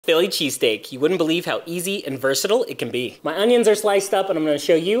Philly cheesesteak. You wouldn't believe how easy and versatile it can be. My onions are sliced up and I'm gonna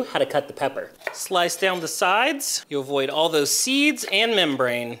show you how to cut the pepper. Slice down the sides. You avoid all those seeds and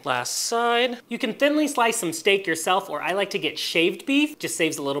membrane. Last side. You can thinly slice some steak yourself, or I like to get shaved beef. Just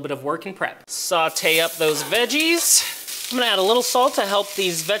saves a little bit of work and prep. Saute up those veggies. I'm gonna add a little salt to help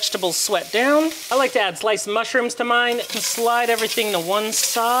these vegetables sweat down. I like to add sliced mushrooms to mine and slide everything to one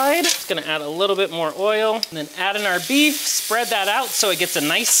side. Just gonna add a little bit more oil and then add in our beef, spread that out so it gets a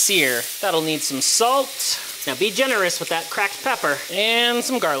nice sear. That'll need some salt. Now be generous with that cracked pepper and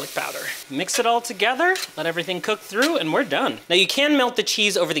some garlic powder. Mix it all together, let everything cook through, and we're done. Now you can melt the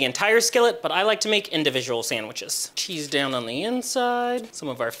cheese over the entire skillet, but I like to make individual sandwiches. Cheese down on the inside, some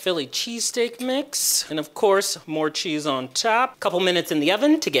of our Philly cheesesteak mix, and of course, more cheese on top. Couple minutes in the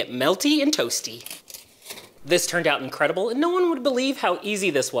oven to get melty and toasty. This turned out incredible, and no one would believe how easy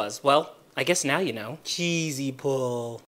this was. Well, I guess now you know. Cheesy pull.